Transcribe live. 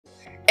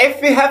If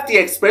we have the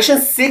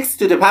expression 6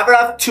 to the power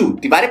of 2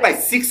 divided by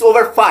 6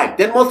 over 5,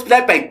 then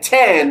multiplied by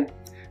 10,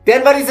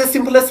 then what is the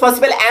simplest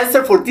possible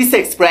answer for this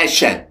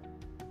expression?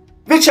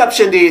 Which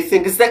option do you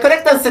think is the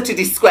correct answer to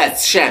this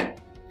question?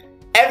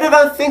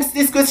 Everyone thinks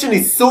this question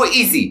is so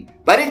easy,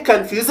 but it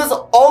confuses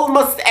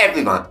almost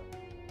everyone.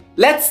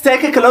 Let's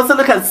take a closer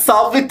look and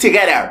solve it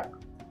together.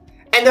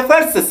 And the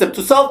first step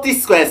to solve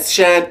this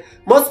question,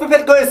 most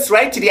people go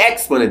straight to the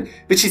exponent,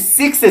 which is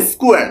 6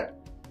 squared.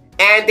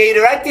 And they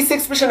write this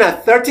expression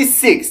as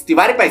 36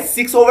 divided by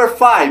 6 over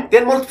 5,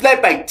 then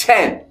multiplied by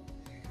 10.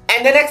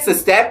 And the next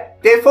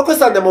step, they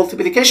focus on the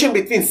multiplication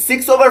between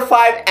 6 over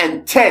 5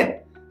 and 10,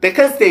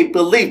 because they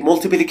believe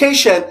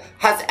multiplication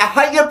has a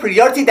higher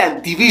priority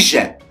than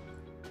division.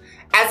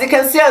 As you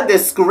can see on the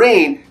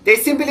screen, they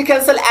simply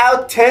cancel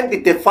out 10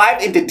 with the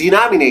 5 in the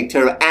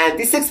denominator, and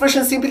this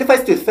expression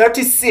simplifies to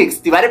 36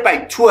 divided by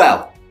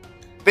 12,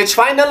 which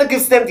finally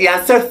gives them the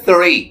answer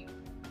 3.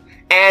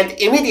 And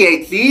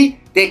immediately,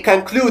 they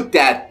conclude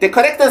that the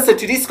correct answer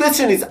to this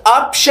question is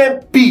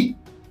option B.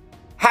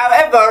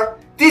 However,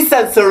 this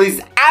answer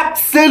is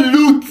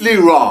absolutely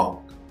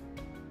wrong.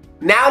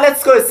 Now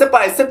let's go step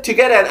by step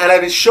together and I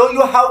will show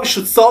you how we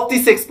should solve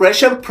this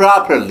expression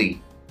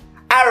properly.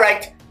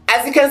 Alright.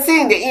 As you can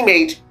see in the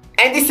image,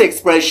 in this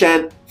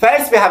expression,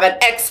 first we have an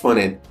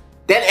exponent,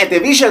 then a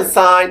division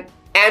sign,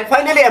 and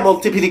finally a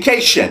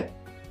multiplication.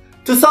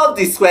 To solve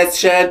this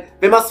question,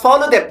 we must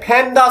follow the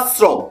PEMDAS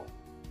rule.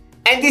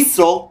 In this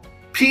rule,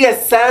 P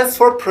stands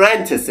for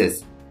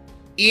parentheses,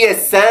 E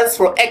stands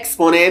for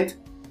exponent,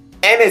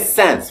 M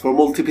stands for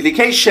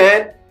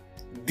multiplication,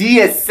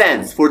 D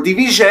stands for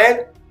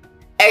division,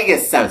 A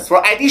stands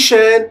for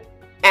addition,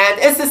 and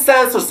S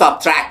stands for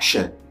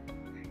subtraction.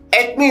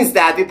 It means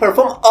that we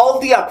perform all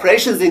the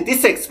operations in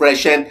this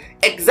expression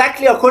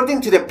exactly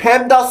according to the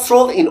PEMDAS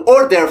rule in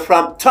order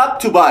from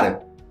top to bottom.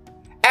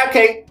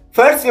 Okay,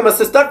 first we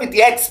must start with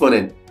the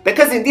exponent,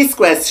 because in this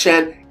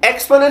question,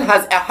 exponent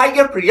has a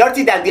higher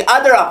priority than the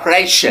other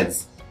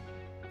operations.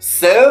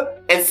 So,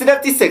 instead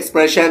of this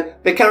expression,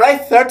 we can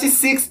write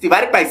 36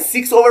 divided by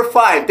 6 over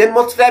 5, then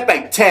multiplied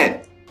by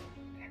 10.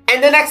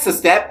 In the next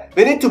step,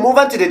 we need to move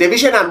on to the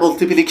division and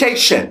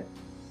multiplication.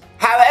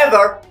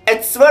 However,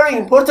 it's very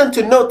important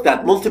to note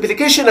that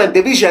multiplication and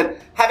division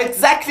have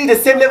exactly the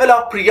same level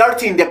of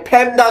priority in the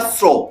PEMDAS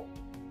rule.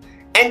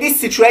 In this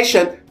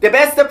situation, the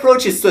best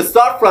approach is to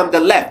start from the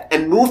left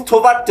and move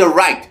toward the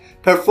right,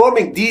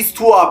 performing these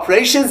two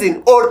operations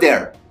in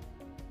order.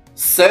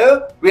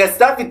 So, we'll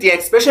start with the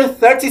expression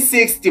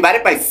 36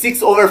 divided by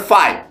 6 over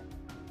 5.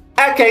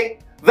 Okay,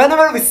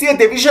 whenever we see a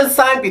division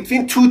sign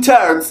between two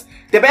terms,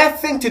 the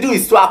best thing to do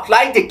is to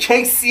apply the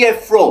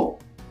KCF rule.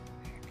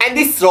 And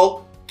this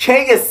rule,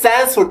 K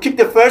stands for keep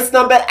the first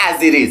number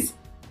as it is,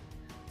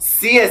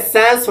 C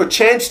stands for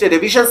change the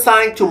division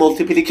sign to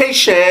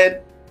multiplication,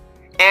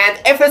 and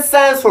F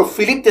stands for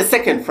flip the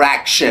second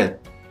fraction.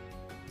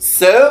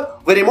 So,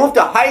 we remove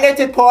the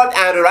highlighted part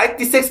and write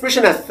this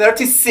expression as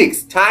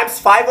 36 times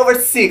 5 over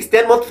 6,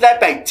 then multiplied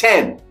by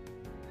 10.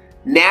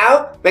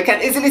 Now, we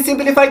can easily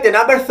simplify the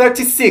number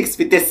 36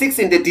 with the 6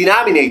 in the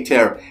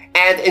denominator,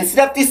 and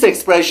instead of this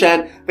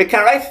expression, we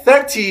can write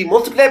 30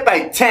 multiplied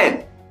by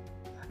 10.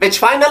 Which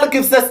finally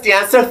gives us the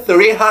answer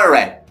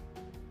 300.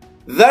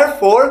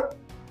 Therefore,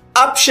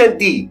 option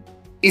D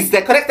is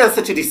the correct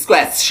answer to this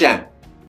question.